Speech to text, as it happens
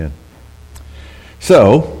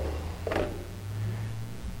So,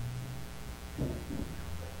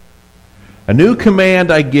 a new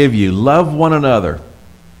command I give you, love one another.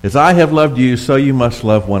 As I have loved you, so you must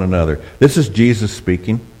love one another. This is Jesus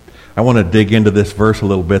speaking. I want to dig into this verse a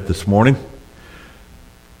little bit this morning.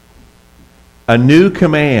 A new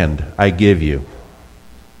command I give you.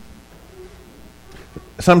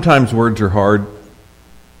 Sometimes words are hard.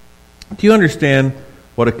 Do you understand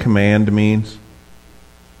what a command means?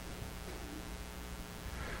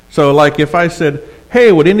 So, like if I said,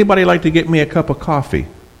 hey, would anybody like to get me a cup of coffee?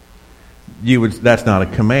 That's not a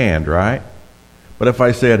command, right? But if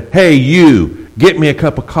I said, hey, you, get me a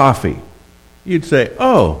cup of coffee, you'd say,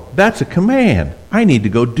 oh, that's a command. I need to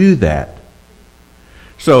go do that.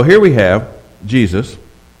 So here we have Jesus,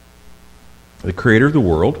 the creator of the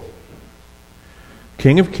world,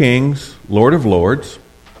 King of kings, Lord of lords.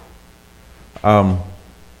 All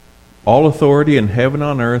authority in heaven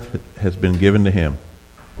and on earth has been given to him.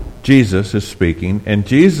 Jesus is speaking, and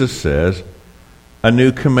Jesus says, a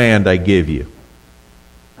new command I give you.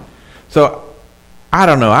 So, I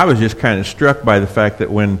don't know, I was just kind of struck by the fact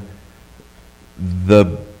that when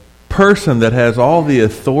the person that has all the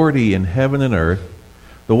authority in heaven and earth,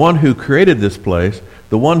 the one who created this place,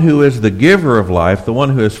 the one who is the giver of life, the one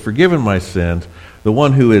who has forgiven my sins, the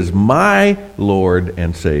one who is my Lord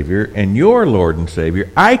and Savior, and your Lord and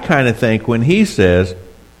Savior, I kind of think when he says,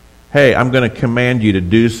 hey, I'm going to command you to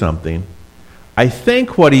do something, I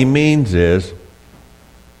think what he means is,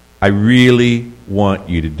 I really want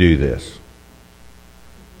you to do this.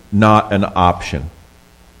 Not an option.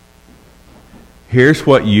 Here's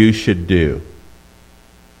what you should do.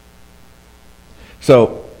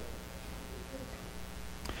 So,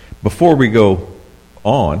 before we go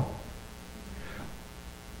on,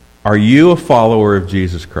 are you a follower of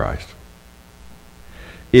Jesus Christ?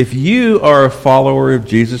 If you are a follower of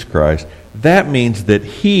Jesus Christ, that means that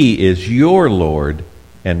he is your Lord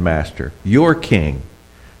and Master, your King,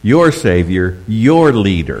 your Savior, your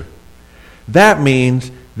leader. That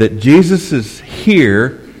means that Jesus is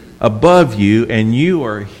here above you and you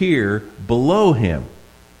are here below him.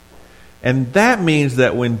 And that means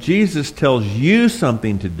that when Jesus tells you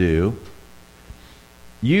something to do,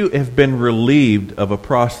 you have been relieved of a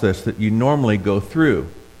process that you normally go through.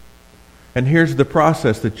 And here's the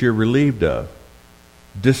process that you're relieved of.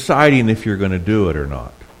 Deciding if you're going to do it or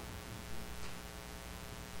not.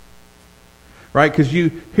 Right? Because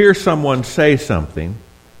you hear someone say something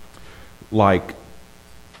like,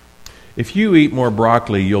 if you eat more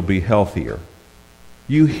broccoli, you'll be healthier.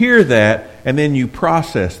 You hear that, and then you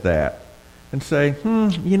process that and say,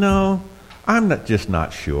 I'm just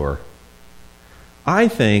not sure. I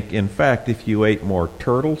think, in fact, if you ate more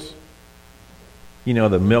turtles,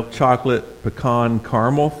 the milk chocolate pecan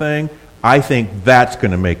caramel thing, I think that's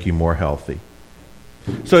going to make you more healthy.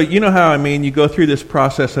 So you know how you go through this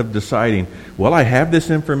process of deciding, well, I have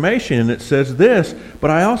this information and it says this,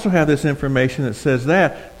 but I also have this information that says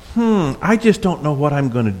that. I just don't know what I'm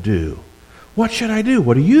going to do. What should I do?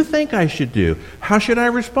 What do you think I should do? How should I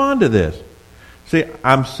respond to this? See,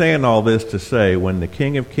 I'm saying all this to say when the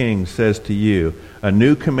King of Kings says to you, a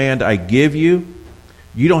new command I give you,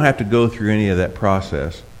 you don't have to go through any of that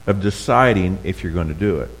process of deciding if you're going to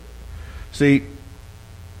do it. See,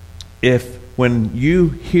 if when you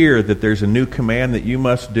hear that there's a new command that you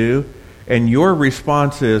must do, and your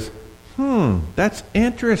response is, that's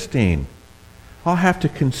interesting, I'll have to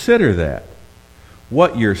consider that.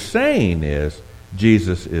 What you're saying is,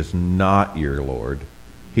 Jesus is not your Lord.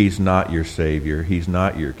 He's not your Savior. He's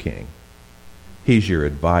not your King. He's your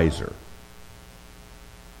advisor.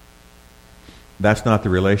 That's not the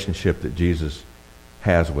relationship that Jesus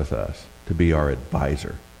has with us, to be our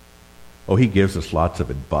advisor. Oh, he gives us lots of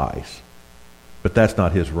advice. But that's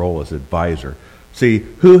not his role as advisor. See,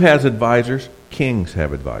 who has advisors? Kings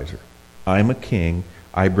have advisors. I'm a king.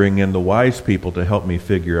 I bring in the wise people to help me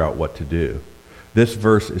figure out what to do. This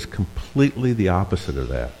verse is completely the opposite of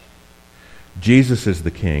that. Jesus is the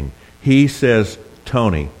king. He says,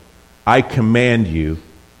 Tony, I command you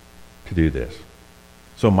to do this.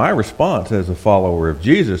 So my response as a follower of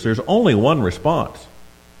Jesus, there's only one response.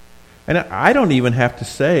 And I don't even have to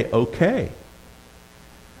say, okay.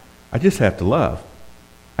 I just have to love.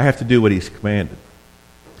 I have to do what he's commanded.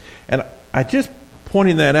 And I just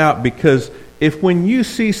pointing that out because if when you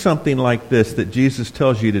see something like this that Jesus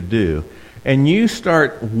tells you to do, and you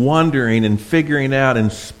start wondering and figuring out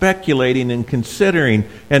and speculating and considering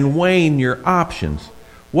and weighing your options,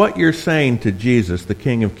 what you're saying to Jesus, the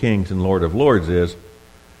King of Kings and Lord of Lords, is,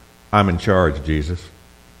 I'm in charge, Jesus.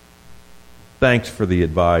 Thanks for the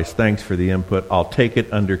advice. Thanks for the input. I'll take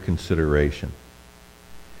it under consideration.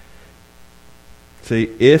 See,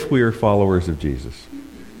 if we are followers of Jesus,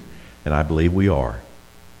 and I believe we are,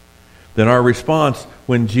 then our response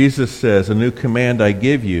when Jesus says, a new command I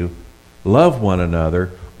give you, love one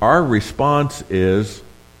another, our response is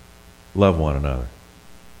love one another.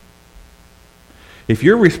 If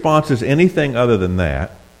your response is anything other than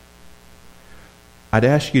that, I'd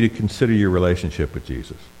ask you to consider your relationship with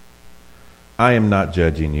Jesus. I am not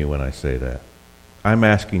judging you when I say that. I'm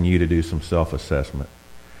asking you to do some self-assessment.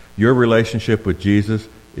 Your relationship with Jesus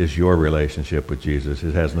is your relationship with Jesus.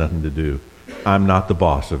 It has nothing to do. I'm not the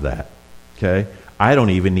boss of that. Okay? I don't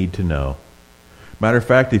even need to know. Matter of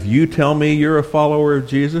fact, if you tell me you're a follower of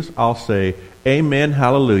Jesus, I'll say, amen,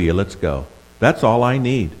 hallelujah, let's go. That's all I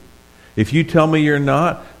need. If you tell me you're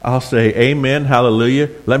not, I'll say, amen, hallelujah,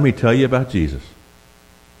 let me tell you about Jesus.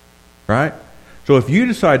 Right? So if you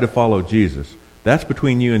decide to follow Jesus, that's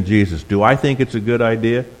between you and Jesus. Do I think it's a good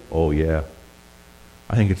idea? Oh, yeah.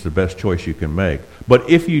 I think it's the best choice you can make. But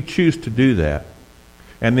if you choose to do that,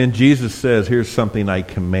 and then Jesus says, here's something I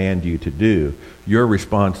command you to do, your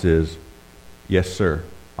response is, yes, sir,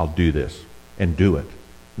 I'll do this. And do it.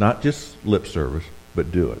 Not just lip service,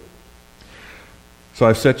 but do it. So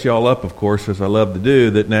I've set you all up, of course, as I love to do,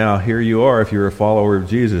 that now here you are, if you're a follower of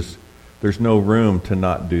Jesus, there's no room to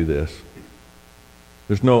not do this.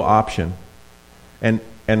 There's no option. And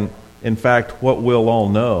in fact, what we'll all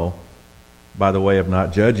know, by the way of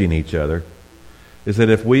not judging each other, is that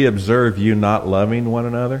if we observe you not loving one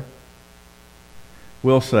another,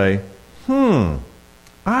 we'll say,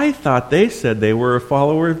 I thought they said they were a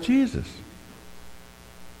follower of Jesus.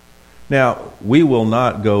 Now, we will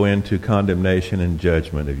not go into condemnation and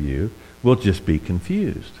judgment of you. We'll just be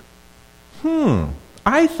confused.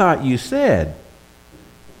 I thought you said,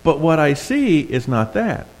 but what I see is not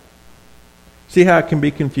that. See how it can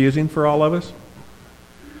be confusing for all of us?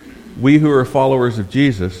 We who are followers of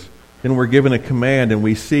Jesus, then we're given a command and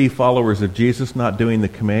we see followers of Jesus not doing the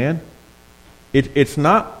command. It's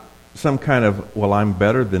not some kind of, well, I'm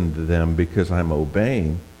better than them because I'm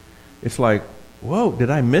obeying. It's like, whoa, did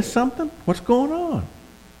I miss something? What's going on?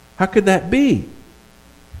 How could that be?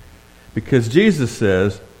 Because Jesus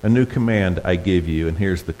says, a new command I give you, and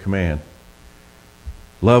here's the command.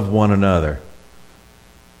 Love one another.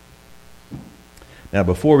 Now,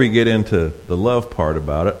 before we get into the love part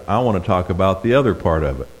about it, I want to talk about the other part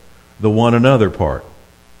of it, the one another part.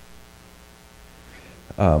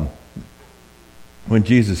 When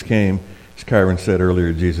Jesus came, as Kyron said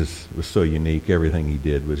earlier, Jesus was so unique. Everything he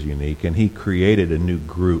did was unique. And he created a new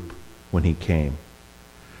group when he came.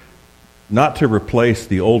 Not to replace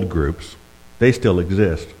the old groups. They still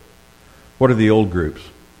exist. What are the old groups?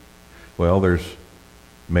 Well, there's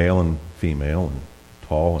male and female, and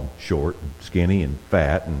tall and short, and skinny and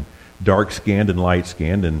fat, and dark-skinned and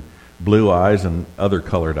light-skinned, and blue eyes and other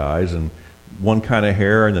colored eyes, and one kind of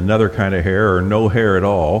hair and another kind of hair, or no hair at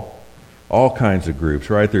all. All kinds of groups,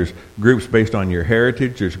 right? There's groups based on your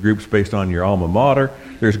heritage. There's groups based on your alma mater.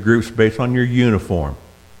 There's groups based on your uniform.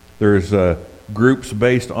 There's groups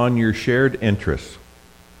based on your shared interests.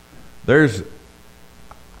 The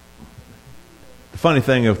funny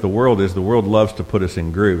thing of the world is the world loves to put us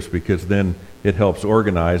in groups because then it helps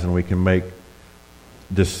organize and we can make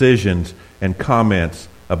decisions and comments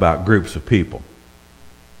about groups of people.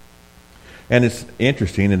 And it's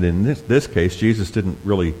interesting, and in this case, Jesus didn't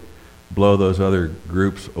really blow those other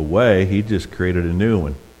groups away. He just created a new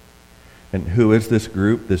one. And who is this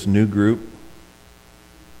group, this new group?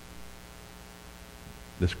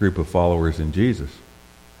 This group of followers in Jesus,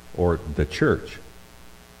 or the church.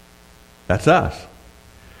 That's us.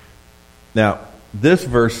 Now, this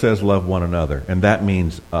verse says love one another, and that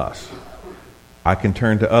means us. I can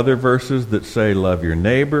turn to other verses that say love your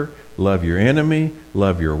neighbor, love your enemy,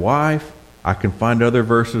 love your wife. I can find other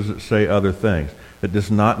verses that say other things. That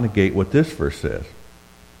does not negate what this verse says.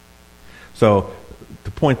 So,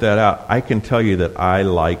 to point that out, I can tell you that I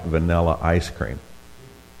like vanilla ice cream.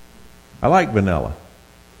 I like vanilla.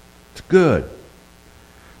 It's good.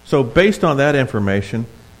 So, based on that information,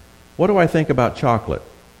 what do I think about chocolate?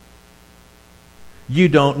 You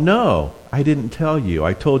don't know. I didn't tell you.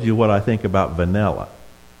 I told you what I think about vanilla.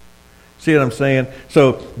 See what I'm saying?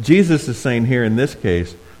 So, Jesus is saying here in this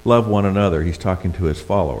case, love one another. He's talking to his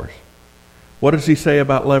followers. What does he say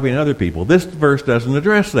about loving other people? This verse doesn't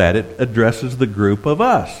address that. It addresses the group of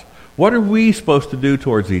us. What are we supposed to do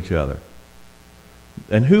towards each other?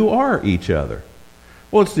 And who are each other?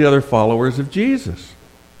 Well, it's the other followers of Jesus.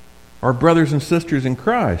 Our brothers and sisters in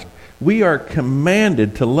Christ. We are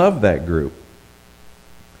commanded to love that group.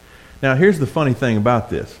 Now, here's the funny thing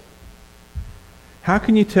about this. How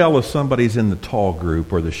can you tell if somebody's in the tall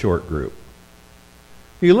group or the short group?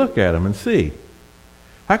 You look at them and see.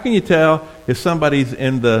 How can you tell if somebody's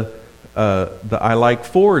in the I like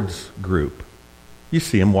Fords group? You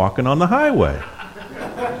see them walking on the highway.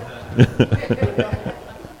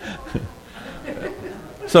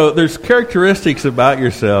 So there's characteristics about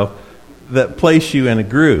yourself that place you in a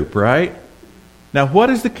group, right? Now, what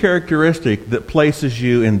is the characteristic that places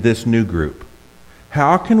you in this new group?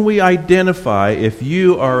 How can we identify if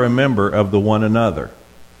you are a member of the one another?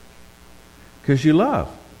 Because you love.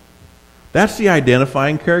 That's the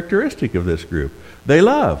identifying characteristic of this group. They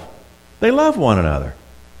love. They love one another.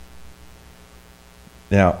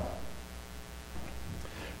 Now,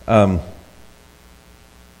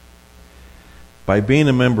 by being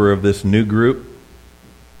a member of this new group,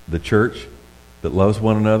 the church that loves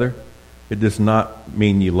one another, it does not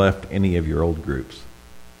mean you left any of your old groups,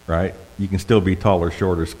 right? You can still be taller,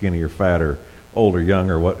 shorter, skinnier, fatter, older,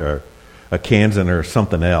 younger, or a Kansan or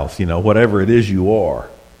something else, whatever it is you are.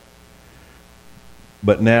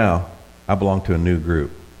 But now, I belong to a new group.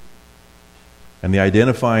 And the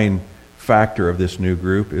identifying factor of this new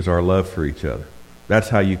group is our love for each other. That's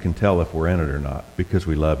how you can tell if we're in it or not, because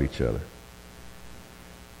we love each other.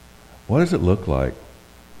 What does it look like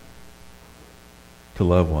to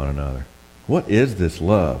love one another? What is this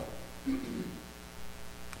love?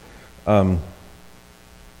 As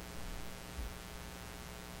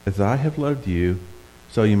I have loved you,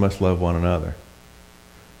 so you must love one another.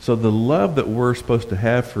 So the love that we're supposed to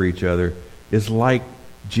have for each other is like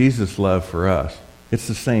Jesus' love for us. It's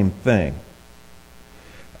the same thing.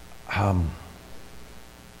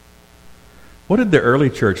 What did the early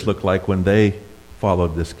church look like when they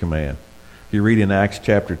followed this command? If you read in Acts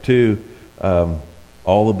chapter 2,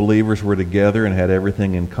 all the believers were together and had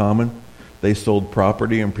everything in common. They sold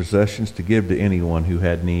property and possessions to give to anyone who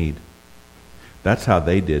had need. That's how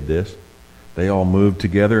they did this. They all moved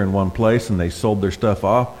together in one place and they sold their stuff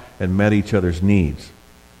off and met each other's needs.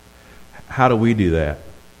 How do we do that?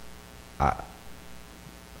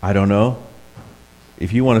 I don't know.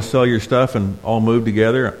 If you want to sell your stuff and all move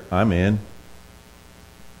together, I'm in.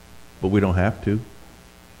 But we don't have to.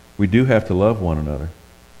 We do have to love one another.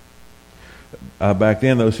 Back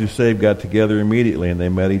then, those who saved got together immediately and they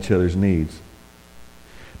met each other's needs.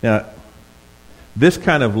 Now, this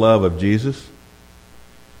kind of love of Jesus,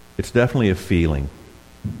 it's definitely a feeling,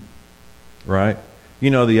 right?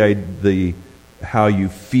 You know the how you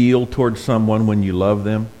feel towards someone when you love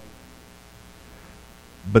them?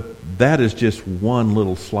 But that is just one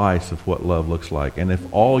little slice of what love looks like. And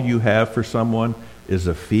if all you have for someone is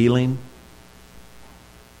a feeling,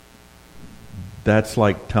 that's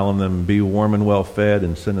like telling them be warm and well fed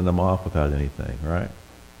and sending them off without anything, right?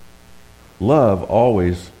 Love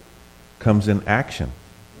always comes in action.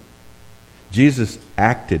 Jesus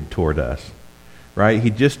acted toward us, right? He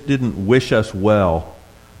just didn't wish us well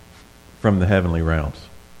from the heavenly realms.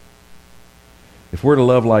 If we're to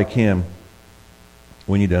love like him,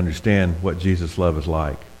 we need to understand what Jesus' love is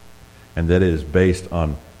like, and that it is based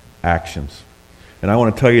on actions. And I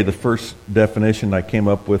want to tell you the first definition I came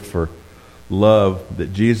up with for love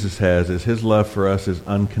that Jesus has is his love for us is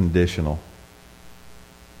unconditional.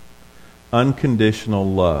 Unconditional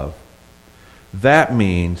love. That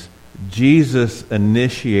means Jesus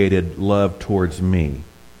initiated love towards me.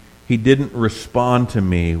 He didn't respond to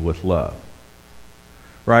me with love.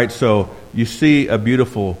 Right? So you see a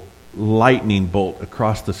beautiful lightning bolt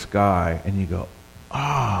across the sky and you go,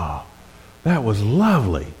 that was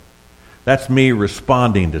lovely. That's me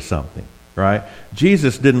responding to something, right?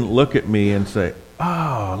 Jesus didn't look at me and say,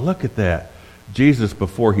 look at that. Jesus,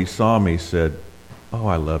 before he saw me, said,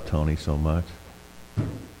 I love Tony so much.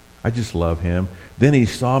 I just love him. Then he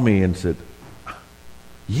saw me and said,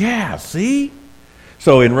 yeah, see?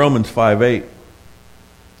 So in Romans 5:8,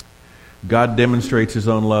 God demonstrates his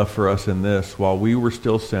own love for us in this. While we were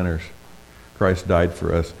still sinners, Christ died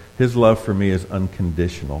for us. His love for me is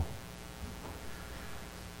unconditional.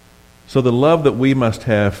 So the love that we must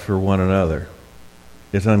have for one another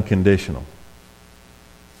is unconditional.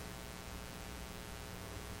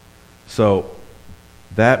 So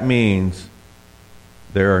that means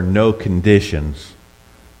there are no conditions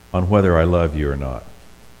on whether I love you or not.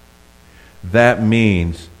 That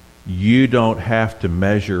means you don't have to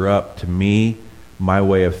measure up to me, my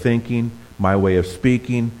way of thinking, my way of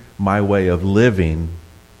speaking, my way of living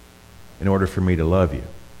in order for me to love you.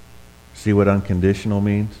 See what unconditional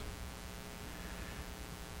means?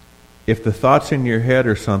 If the thoughts in your head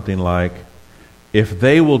are something like, if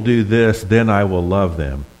they will do this, then I will love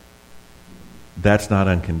them, that's not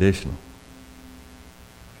unconditional.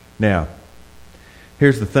 Now,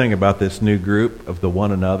 here's the thing about this new group of the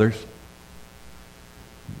one another's.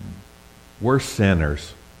 We're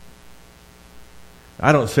sinners.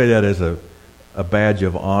 I don't say that as a badge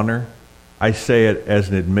of honor. I say it as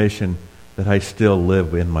an admission that I still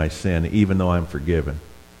live in my sin, even though I'm forgiven.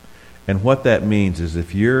 And what that means is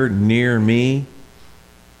if you're near me,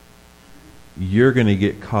 you're going to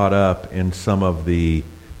get caught up in some of the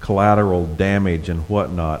collateral damage and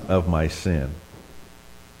whatnot of my sin.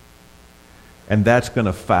 And that's going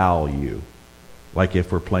to foul you, like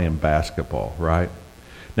if we're playing basketball, right?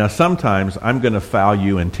 Now, sometimes I'm going to foul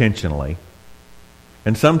you intentionally,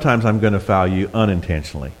 and sometimes I'm going to foul you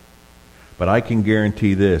unintentionally. But I can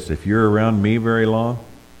guarantee this, if you're around me very long,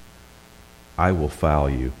 I will foul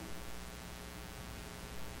you.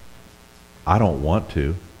 I don't want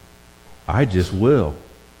to. I just will.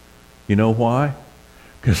 You know why?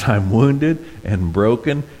 Because I'm wounded and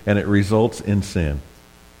broken, and it results in sin.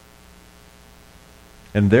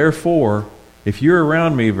 And therefore, if you're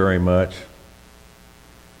around me very much,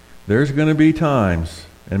 there's going to be times,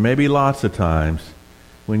 and maybe lots of times,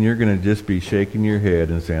 when you're going to just be shaking your head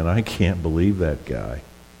and saying, I can't believe that guy.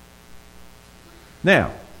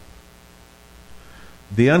 Now,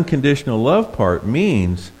 the unconditional love part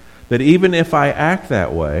means that even if I act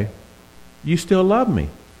that way, you still love me.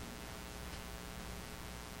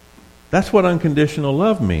 That's what unconditional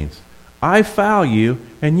love means. I foul you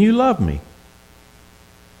and you love me.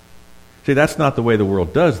 See, that's not the way the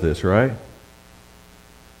world does this, right?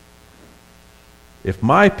 If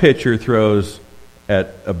my pitcher throws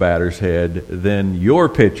at a batter's head, then your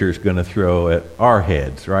pitcher's going to throw at our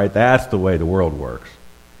heads, right? That's the way the world works.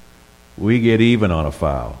 We get even on a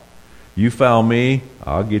foul. You foul me,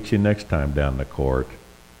 I'll get you next time down the court.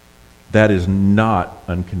 That is not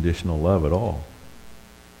unconditional love at all.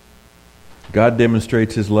 God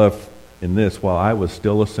demonstrates his love in this: while I was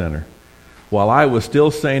still a sinner, while I was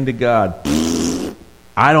still saying to God,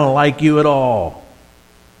 I don't like you at all,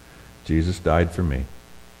 Jesus died for me.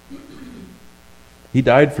 He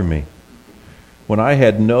died for me when I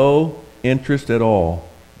had no interest at all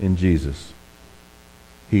in Jesus.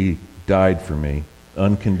 He died for me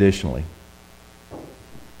unconditionally.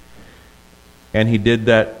 And he did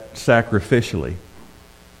that sacrificially.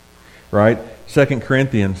 Right? 2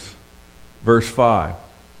 Corinthians verse 5.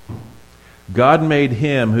 God made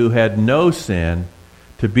him who had no sin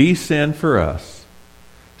to be sin for us,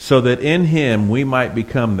 so that in him we might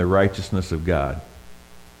become the righteousness of God.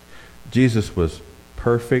 Jesus was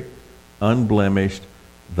perfect, unblemished,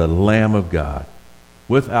 the Lamb of God,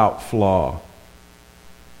 without flaw.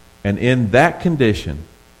 And in that condition,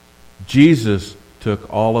 Jesus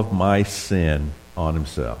took all of my sin on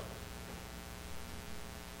himself.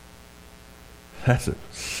 That's a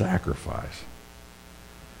sacrifice.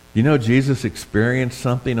 You know, Jesus experienced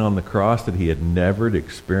something on the cross that he had never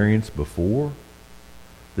experienced before.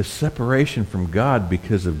 The separation from God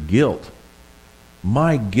because of guilt.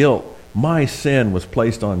 My guilt, my sin was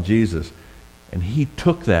placed on Jesus, and he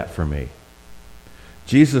took that for me.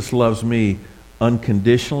 Jesus loves me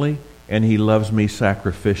unconditionally, and he loves me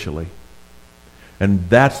sacrificially. And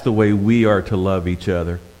that's the way we are to love each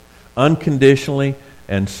other. Unconditionally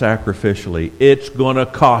and sacrificially. It's going to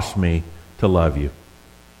cost me to love you.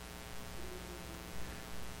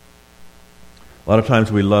 A lot of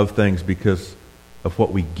times we love things because of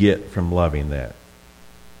what we get from loving that.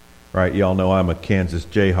 Right? Y'all know I'm a Kansas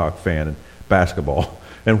Jayhawk fan in basketball.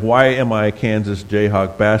 And why am I a Kansas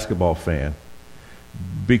Jayhawk basketball fan?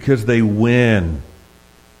 Because they win.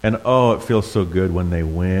 And oh, it feels so good when they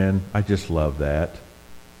win. I just love that.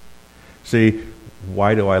 See,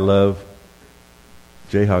 why do I love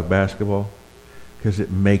Jayhawk basketball? Because it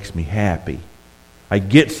makes me happy. I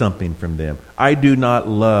get something from them. I do not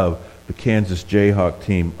love the Kansas Jayhawk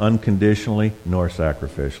team unconditionally nor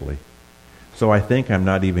sacrificially. So I think I'm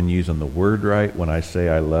not even using the word right when I say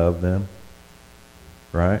I love them.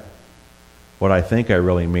 Right? What I think I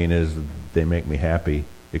really mean is they make me happy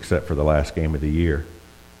except for the last game of the year.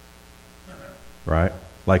 Right?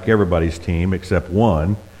 Like everybody's team except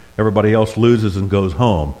one. Everybody else loses and goes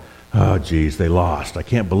home. Oh, geez, they lost. I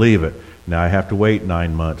can't believe it. Now I have to wait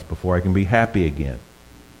 9 months before I can be happy again.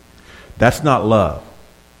 That's not love.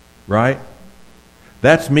 Right?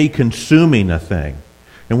 That's me consuming a thing.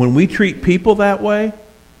 And when we treat people that way,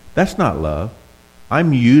 that's not love.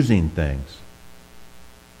 I'm using things.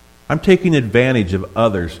 I'm taking advantage of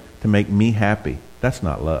others to make me happy. That's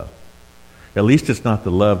not love. At least it's not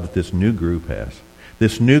the love that this new group has.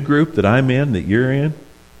 This new group that I'm in, that you're in,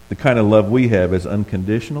 the kind of love we have is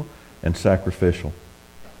unconditional and sacrificial.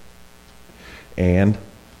 And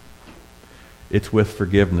it's with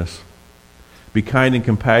forgiveness. Be kind and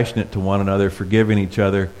compassionate to one another, forgiving each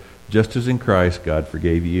other, just as in Christ God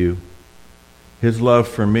forgave you. His love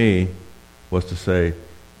for me was to say,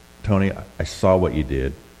 Tony, I saw what you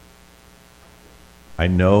did. I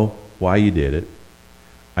know why you did it.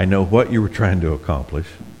 I know what you were trying to accomplish.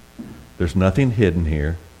 There's nothing hidden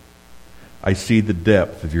here. I see the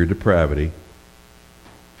depth of your depravity,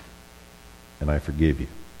 and I forgive you.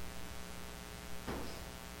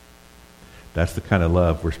 That's the kind of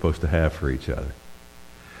love we're supposed to have for each other.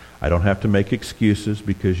 I don't have to make excuses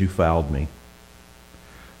because you fouled me.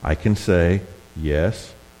 I can say,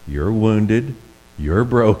 yes, you're wounded, you're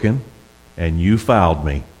broken, and you fouled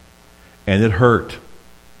me. And it hurt.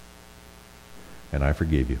 And I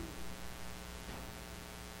forgive you.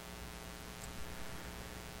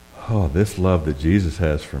 Oh, this love that Jesus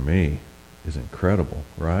has for me is incredible,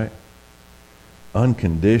 right?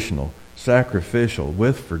 Unconditional, sacrificial,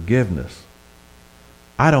 with forgiveness.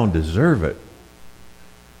 I don't deserve it.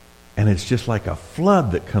 And it's just like a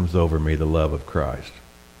flood that comes over me, the love of Christ.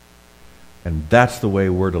 And that's the way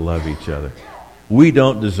we're to love each other. We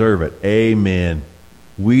don't deserve it. Amen.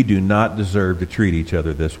 We do not deserve to treat each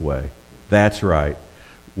other this way. That's right.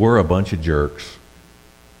 We're a bunch of jerks,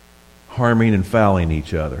 harming and fouling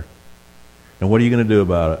each other. And what are you going to do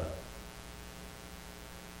about it?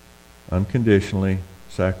 Unconditionally,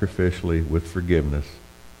 sacrificially, with forgiveness,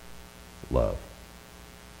 love.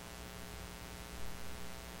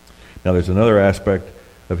 Now there's another aspect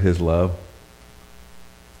of his love.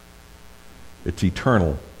 It's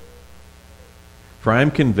eternal. For I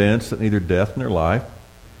am convinced that neither death nor life,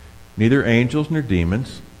 neither angels nor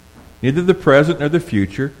demons, neither the present nor the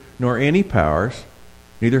future, nor any powers,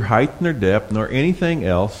 neither height nor depth, nor anything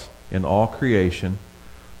else in all creation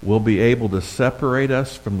will be able to separate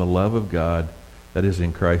us from the love of God that is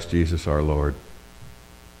in Christ Jesus our Lord.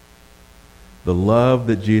 The love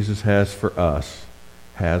that Jesus has for us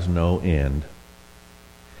has no end.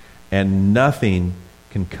 And nothing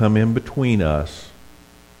can come in between us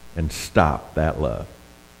and stop that love.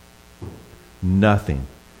 Nothing.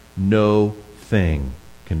 No thing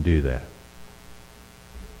can do that.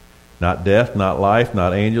 Not death, not life,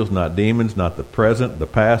 not angels, not demons, not the present, the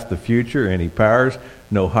past, the future, any powers,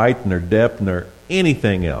 no height, nor depth, nor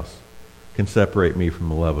anything else can separate me from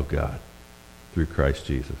the love of God through Christ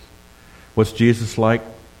Jesus. What's Jesus like?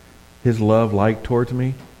 His love like towards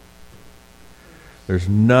me? There's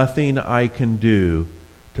nothing I can do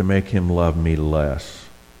to make him love me less.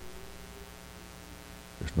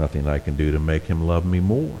 There's nothing I can do to make him love me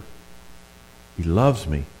more. He loves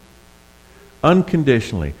me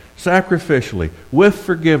unconditionally, sacrificially, with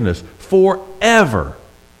forgiveness, forever.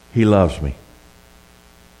 He loves me.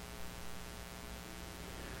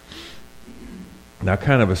 Now,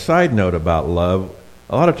 kind of a side note about love,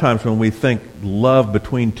 a lot of times when we think love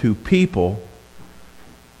between two people,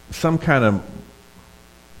 some kind of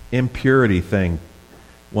impurity thing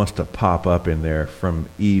wants to pop up in there from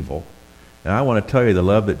evil. And I want to tell you, the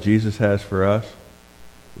love that Jesus has for us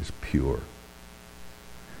is pure.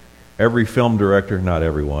 Every film director, not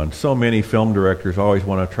everyone, so many film directors always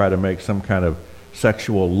want to try to make some kind of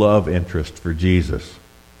sexual love interest for Jesus.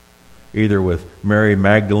 Either with Mary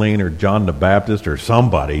Magdalene or John the Baptist or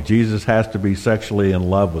somebody. Jesus has to be sexually in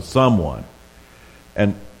love with someone.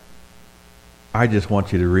 And I just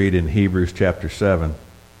want you to read in Hebrews chapter 7.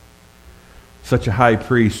 Such a high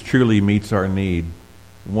priest truly meets our need.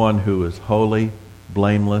 One who is holy,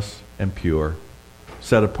 blameless, and pure,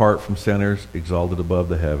 set apart from sinners, exalted above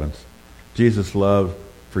the heavens. Jesus' love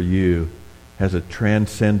for you has a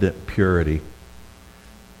transcendent purity.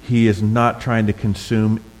 He is not trying to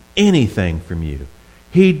consume anything from you.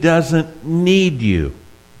 He doesn't need you.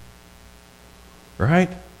 Right?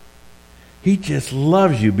 He just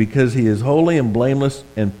loves you because he is holy and blameless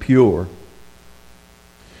and pure.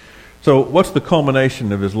 So what's the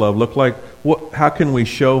culmination of his love look like? How can we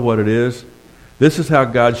show what it is? This is how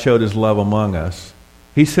God showed his love among us.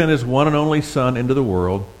 He sent his one and only Son into the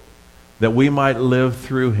world that we might live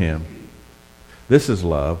through him. This is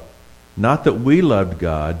love. Not that we loved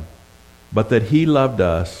God, but that he loved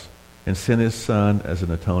us and sent his Son as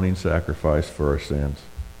an atoning sacrifice for our sins.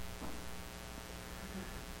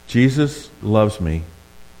 Jesus loves me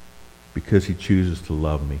because he chooses to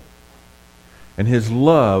love me. And his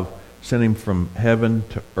love sent him from heaven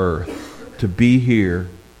to earth to be here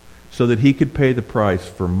so that he could pay the price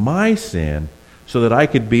for my sin so that I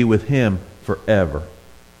could be with him forever.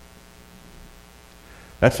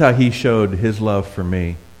 That's how he showed his love for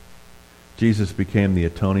me. Jesus became the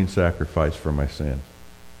atoning sacrifice for my sin.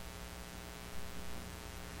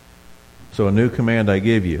 So a new command I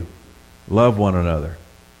give you, love one another.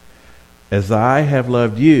 As I have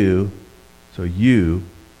loved you, so you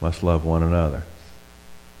must love one another.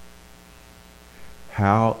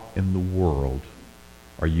 How in the world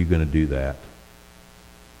are you going to do that?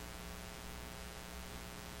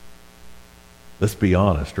 Let's be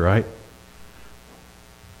honest, right?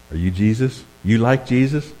 Are you Jesus? You like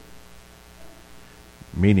Jesus?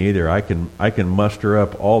 Me neither. I can muster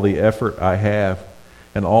up all the effort I have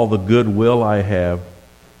and all the goodwill I have,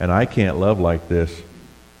 and I can't love like this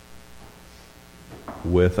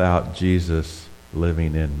without Jesus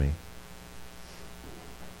living in me.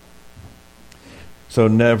 So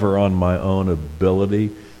never on my own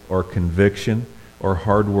ability or conviction or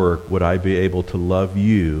hard work would I be able to love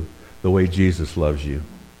you the way Jesus loves you.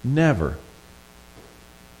 Never.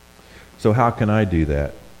 So how can I do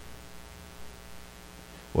that?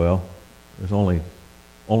 Well, there's only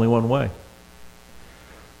one way.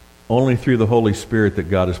 Only through the Holy Spirit that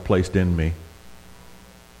God has placed in me.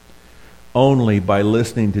 Only by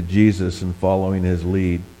listening to Jesus and following His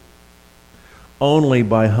lead. Only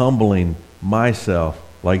by humbling myself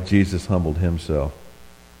like Jesus humbled Himself.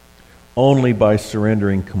 Only by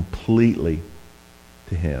surrendering completely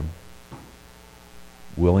to Him.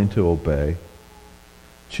 Willing to obey.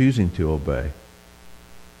 Choosing to obey.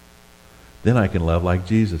 Then I can love like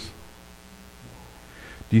Jesus.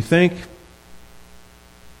 Do you think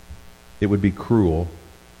it would be cruel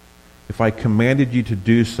if I commanded you to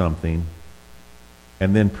do something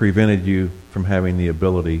and then prevented you from having the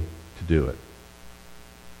ability to do it?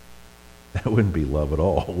 That wouldn't be love at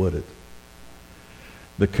all, would it?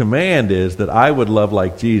 The command is that I would love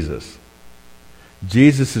like Jesus.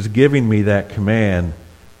 Jesus is giving me that command.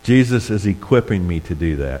 Jesus is equipping me to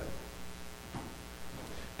do that.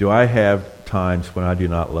 Do I have times when I do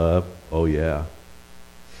not love? Oh, yeah.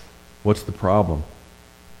 What's the problem?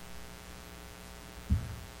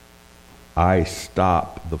 I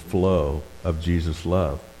stop the flow of Jesus'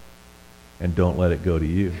 love and don't let it go to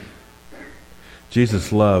you.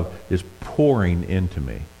 Jesus' love is pouring into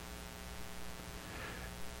me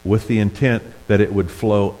with the intent that it would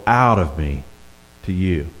flow out of me to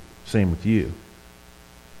you. Same with you.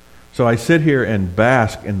 So I sit here and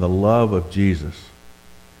bask in the love of Jesus.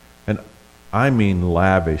 And I mean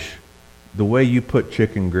lavish. The way you put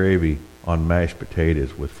chicken gravy on mashed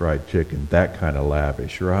potatoes with fried chicken, that kind of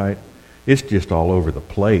lavish, right? It's just all over the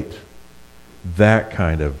plate. That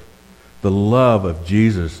kind of, the love of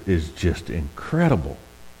Jesus is just incredible.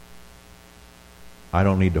 I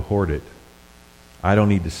don't need to hoard it. I don't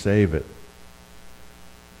need to save it.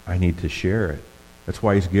 I need to share it. That's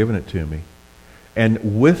why He's given it to me.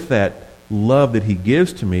 And with that love that He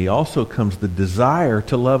gives to me also comes the desire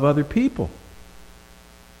to love other people.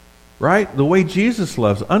 Right? The way Jesus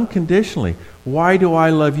loves, unconditionally. Why do I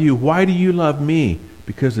love you? Why do you love me?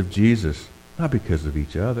 Because of Jesus, not because of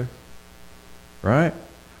each other. Right?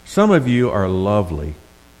 Some of you are lovely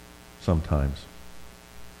sometimes.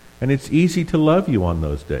 And it's easy to love you on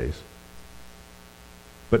those days.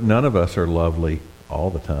 But none of us are lovely all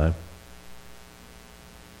the time.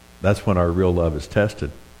 That's when our real love is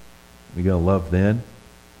tested. You're going to love then?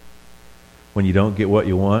 When you don't get what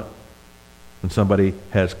you want? When somebody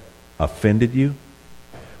has offended you?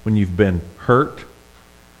 When you've been hurt?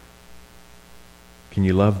 Can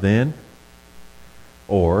you love then?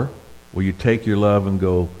 Or will you take your love and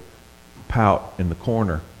go pout in the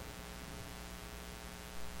corner?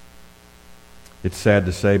 It's sad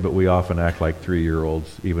to say, but we often act like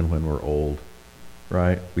 3-year-olds even when we're old.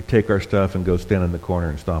 Right? We take our stuff and go stand in the corner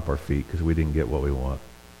and stomp our feet because we didn't get what we want.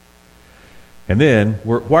 And then,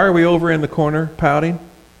 why are we over in the corner pouting?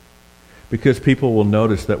 Because people will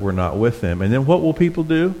notice that we're not with them. And then what will people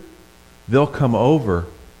do? They'll come over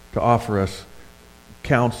to offer us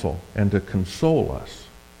counsel and to console us.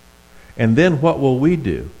 And then what will we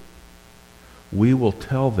do? We will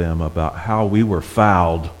tell them about how we were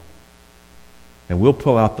fouled. And we'll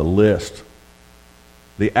pull out the list,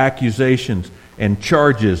 the accusations and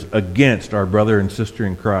charges against our brother and sister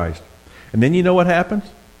in Christ. And then you know what happens?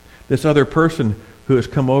 This other person who has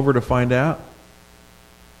come over to find out,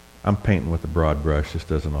 I'm painting with a broad brush, this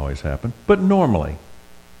doesn't always happen, but normally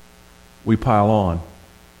we pile on.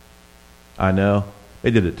 I know, they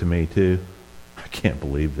did it to me too. I can't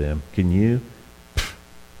believe them. Can you?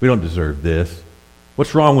 We don't deserve this.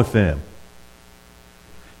 What's wrong with them?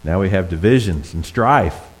 Now we have divisions and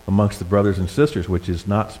strife amongst the brothers and sisters, which is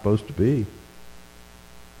not supposed to be.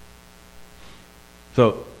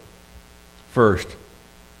 So, first,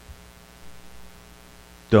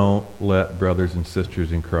 don't let brothers and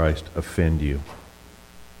sisters in Christ offend you.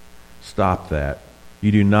 Stop that.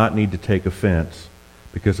 You do not need to take offense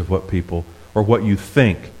because of what people, or what you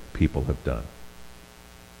think people have done.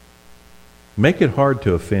 Make it hard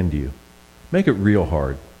to offend you. Make it real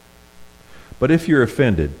hard. But if you're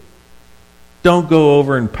offended, don't go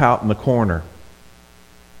over and pout in the corner.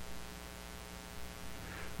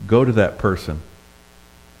 Go to that person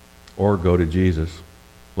Or go to Jesus.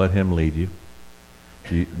 Let him lead you.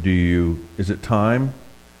 Is it time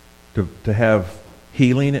to have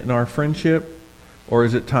healing in our friendship? Or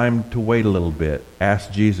is it time to wait a little bit?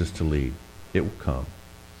 Ask Jesus to lead. It will come.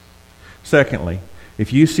 Secondly,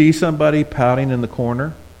 if you see somebody pouting in the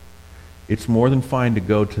corner, it's more than fine to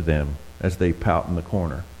go to them as they pout in the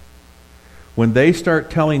corner. When they start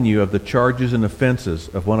telling you of the charges and offenses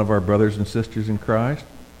of one of our brothers and sisters in Christ,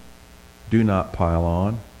 do not pile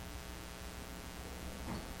on.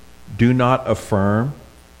 Do not affirm.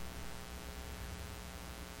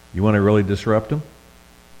 You want to really disrupt them?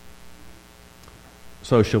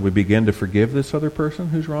 So shall we begin to forgive this other person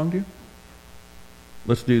who's wronged you?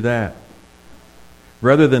 Let's do that.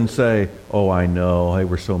 Rather than say, oh, I know, they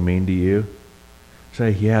were so mean to you.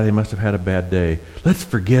 Say, yeah, they must have had a bad day. Let's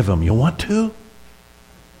forgive them. You want to?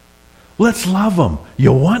 Let's love them.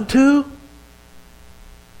 You want to?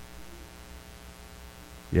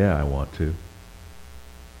 Yeah, I want to.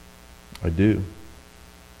 I do.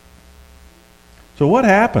 So what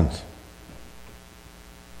happens?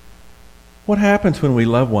 What happens when we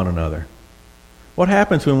love one another? What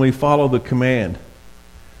happens when we follow the command?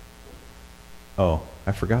 Oh,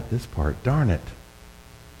 I forgot this part. Darn it.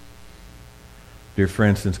 Dear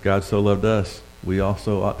friends, since God so loved us, we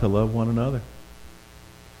also ought to love one another.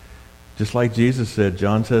 Just like Jesus said,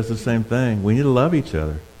 John says the same thing. We need to love each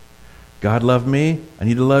other. God loved me. I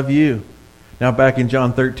need to love you. Now back in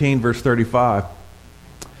John 13, verse 35.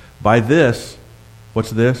 By this,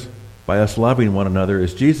 what's this? By us loving one another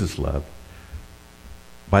is Jesus' love.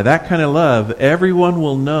 By that kind of love, everyone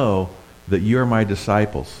will know that you are my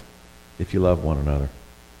disciples if you love one another.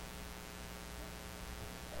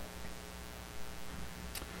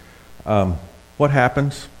 What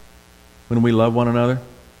happens when we love one another?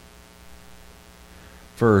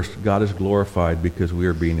 First, God is glorified because we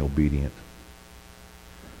are being obedient.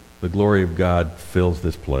 The glory of God fills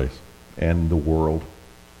this place and the world.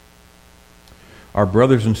 Our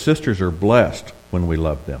brothers and sisters are blessed when we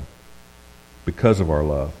love them because of our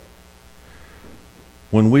love.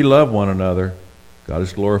 When we love one another, God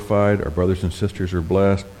is glorified, our brothers and sisters are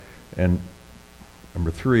blessed, and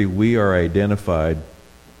number 3, we are identified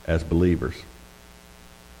as believers.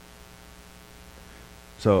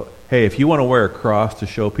 So, hey, if you want to wear a cross to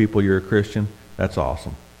show people you're a Christian, that's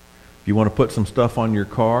awesome. If you want to put some stuff on your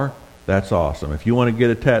car, that's awesome. If you want to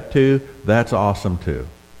get a tattoo, that's awesome too.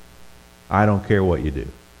 I don't care what you do.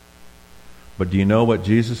 But do you know what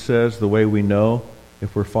Jesus says, the way we know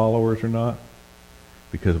if we're followers or not?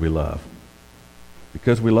 Because we love.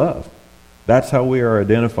 Because we love. That's how we are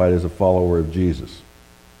identified as a follower of Jesus.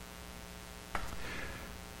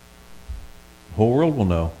 The whole world will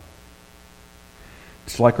know.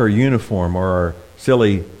 It's like our uniform or our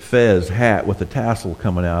silly fez hat with a tassel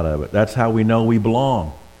coming out of it. That's how we know we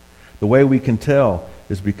belong. The way we can tell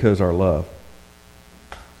is because our love.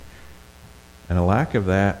 And a lack of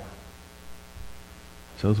that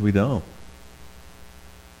shows we don't.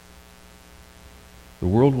 The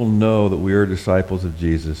world will know that we are disciples of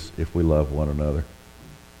Jesus if we love one another.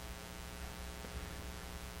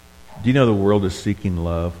 Do you know the world is seeking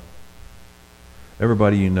love?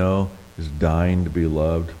 Everybody you know is dying to be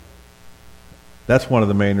loved. That's one of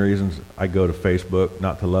the main reasons I go to Facebook,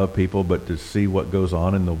 not to love people, but to see what goes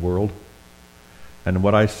on in the world. And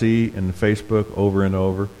what I see in Facebook over and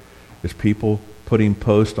over is people putting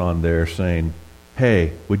posts on there saying,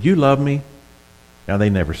 hey, would you love me? Now, they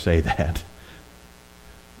never say that.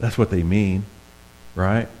 That's what they mean,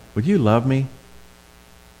 right? Would you love me?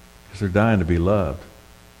 Because they're dying to be loved.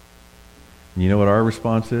 And you know what our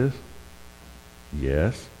response is?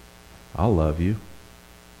 Yes, I'll love you.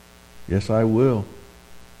 Yes, I will.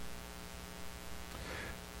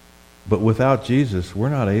 But without Jesus, we're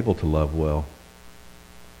not able to love well.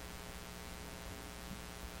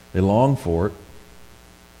 They long for it.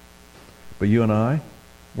 But you and I,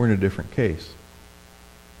 we're in a different case.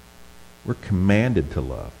 We're commanded to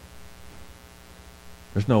love.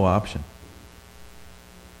 There's no option.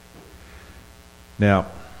 Now,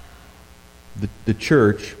 the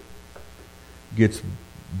church gets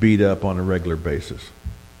beat up on a regular basis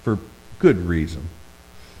for good reason,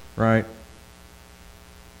 right?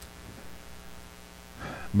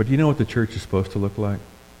 But do you know what the church is supposed to look like?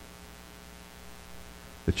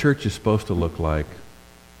 The church is supposed to look like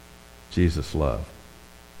Jesus' love.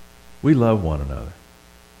 We love one another.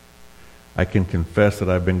 I can confess that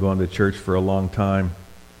I've been going to church for a long time,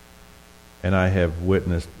 and I have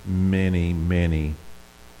witnessed many, many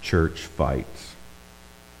church fights.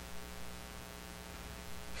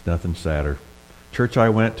 There's nothing sadder. Church I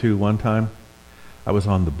went to one time, I was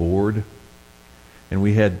on the board, and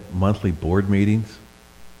we had monthly board meetings.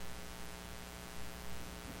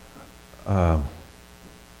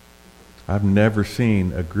 I've never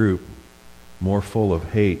seen a group more full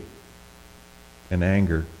of hate and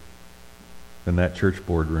anger than that church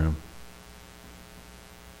boardroom.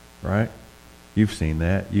 Right? You've seen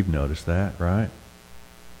that. You've noticed that, right?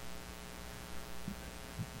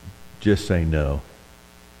 Just say no.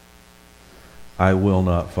 I will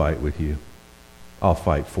not fight with you. I'll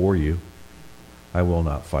fight for you. I will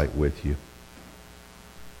not fight with you.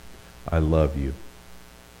 I love you.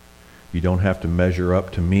 You don't have to measure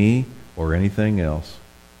up to me or anything else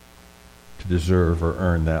to deserve or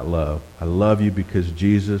earn that love. I love you because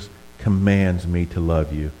Jesus commands me to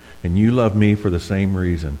love you. And you love me for the same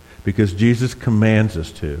reason, because Jesus commands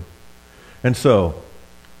us to. And so,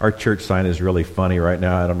 our church sign is really funny right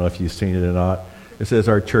now. I don't know if you've seen it or not. It says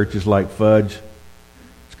our church is like fudge.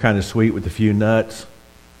 It's kind of sweet with a few nuts.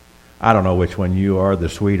 I don't know which one you are, the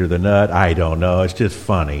sweet or the nut. I don't know. It's just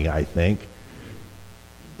funny, I think.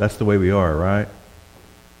 That's the way we are, right?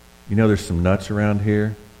 You know there's some nuts around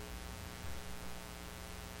here?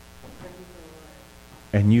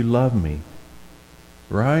 And you love me,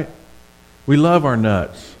 right? We love our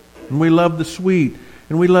nuts. And we love the sweet.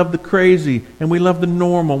 And we love the crazy. And we love the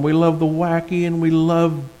normal. We love the wacky. And we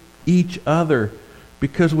love each other.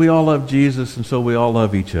 Because we all love Jesus, and so we all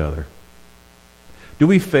love each other. Do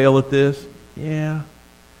we fail at this? Yeah,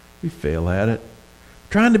 we fail at it.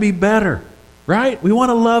 Trying to be better, right? We want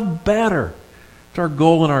to love better. It's our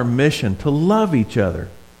goal and our mission, to love each other.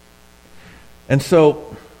 And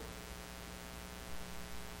so,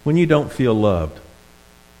 when you don't feel loved,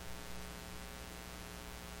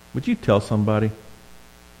 would you tell somebody?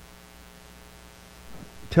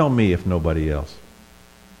 Tell me if nobody else.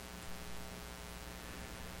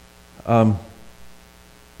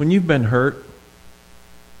 When you've been hurt,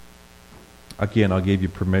 again, I'll give you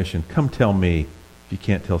permission. Come tell me if you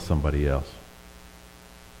can't tell somebody else.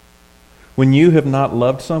 When you have not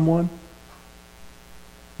loved someone,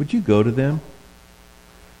 would you go to them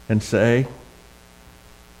and say,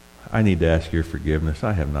 I need to ask your forgiveness.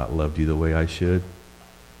 I have not loved you the way I should.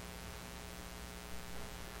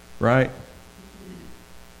 Right?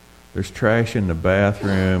 There's trash in the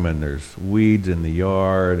bathroom, and there's weeds in the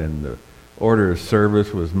yard, and the order of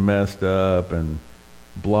service was messed up, and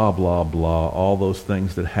blah, blah, blah. All those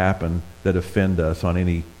things that happen that offend us on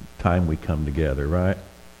any time we come together, right?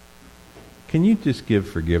 Can you just give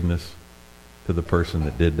forgiveness to the person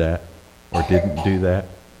that did that or didn't do that?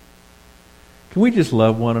 Can we just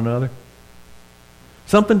love one another?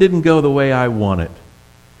 Something didn't go the way I want it.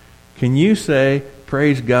 Can you say,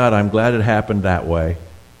 praise God, I'm glad it happened that way,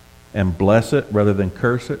 and bless it rather than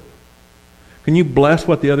curse it? Can you bless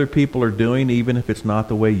what the other people are doing even if it's not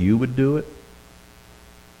the way you would do it?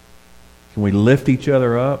 Can we lift each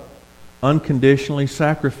other up unconditionally,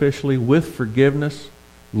 sacrificially, with forgiveness,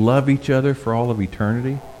 love each other for all of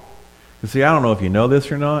eternity? You see, I don't know if you know this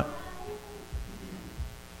or not,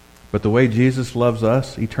 but the way Jesus loves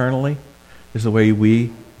us eternally is the way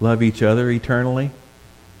we love each other eternally.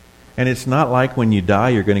 And it's not like when you die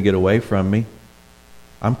you're going to get away from me.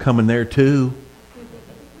 I'm coming there too.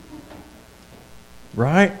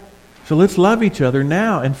 Right? So let's love each other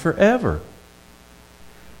now and forever.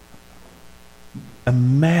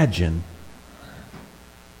 Imagine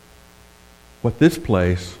what this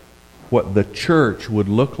place, what the church would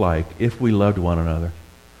look like if we loved one another.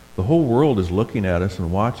 The whole world is looking at us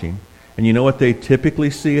and watching. And you know what they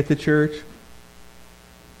typically see at the church?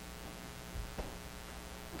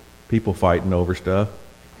 People fighting over stuff.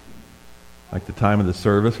 Like the time of the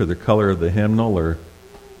service or the color of the hymnal or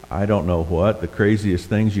I don't know what, the craziest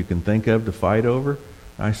things you can think of to fight over.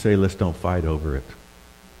 I say let's don't fight over it.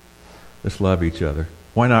 Let's love each other.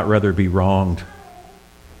 Why not rather be wronged?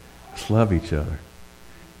 Let's love each other.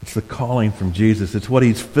 It's the calling from Jesus. It's what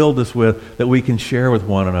He's filled us with that we can share with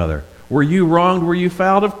one another. Were you wronged? Were you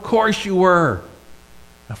fouled? Of course you were.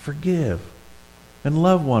 Now forgive and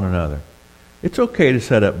love one another. It's okay to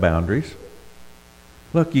set up boundaries.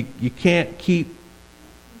 Look, you can't keep...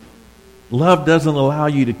 Love doesn't allow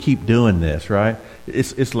you to keep doing this, right?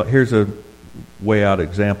 It's like, here's a way out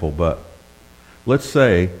example, but let's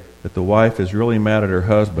say that the wife is really mad at her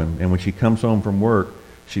husband, and when she comes home from work,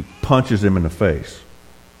 she punches him in the face.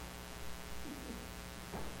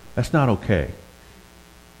 That's not okay.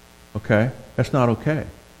 Okay? That's not okay.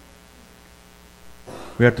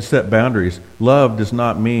 We have to set boundaries. Love does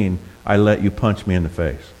not mean I let you punch me in the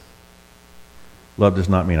face. Love does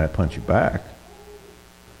not mean I punch you back.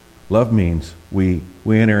 Love means we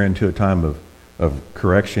enter into a time of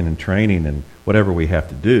correction and training and whatever we have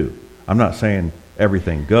to do. I'm not saying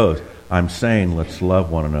everything goes. I'm saying let's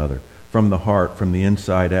love one another from the heart, from the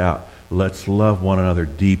inside out. Let's love one another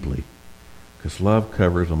deeply. Because love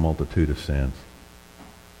covers a multitude of sins.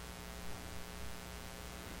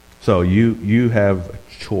 So you have a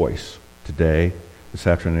choice today, this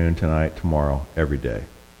afternoon, tonight, tomorrow, every day.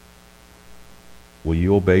 Will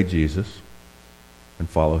you obey Jesus and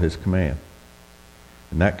follow his command?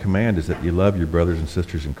 And that command is that you love your brothers and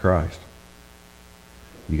sisters in Christ.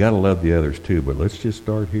 You got to love the others too, but let's just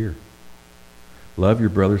start here. Love your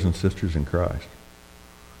brothers and sisters in Christ.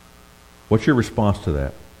 What's your response to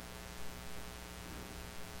that?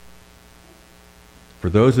 For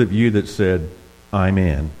those of you that said, I'm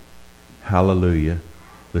in, hallelujah,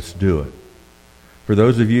 let's do it. For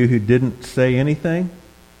those of you who didn't say anything,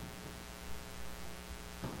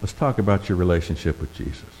 let's talk about your relationship with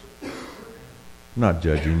Jesus. I'm not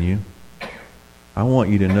judging you. I want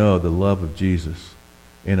you to know the love of Jesus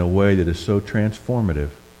in a way that is so transformative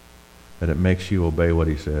that it makes you obey what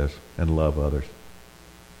he says and love others.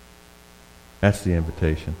 That's the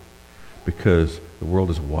invitation, because the world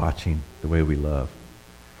is watching the way we love.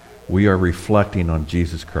 We are reflecting on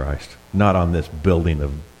Jesus Christ, not on this building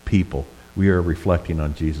of people. We are reflecting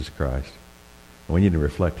on Jesus Christ. And we need to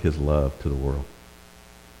reflect his love to the world.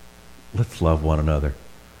 Let's love one another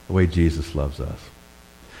the way Jesus loves us.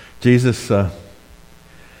 Jesus,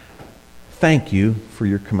 thank you for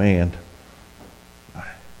your command.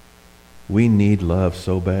 We need love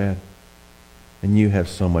so bad, and you have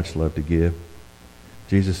so much love to give.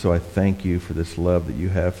 Jesus, so I thank you for this love that you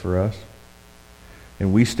have for us.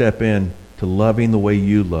 And we step in to loving the way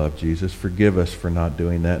you love, Jesus. Forgive us for not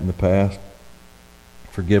doing that in the past.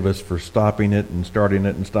 Forgive us for stopping it and starting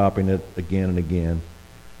it and stopping it again and again.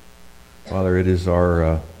 Father, it is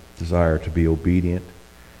our desire to be obedient,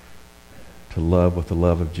 to love with the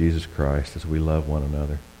love of Jesus Christ as we love one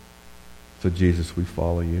another. So Jesus, we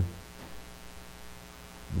follow you.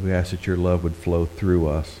 We ask that your love would flow through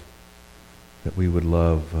us, that we would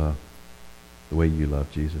love the way you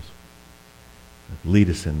love, Jesus. Lead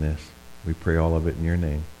us in this. We pray all of it in your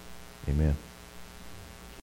name. Amen.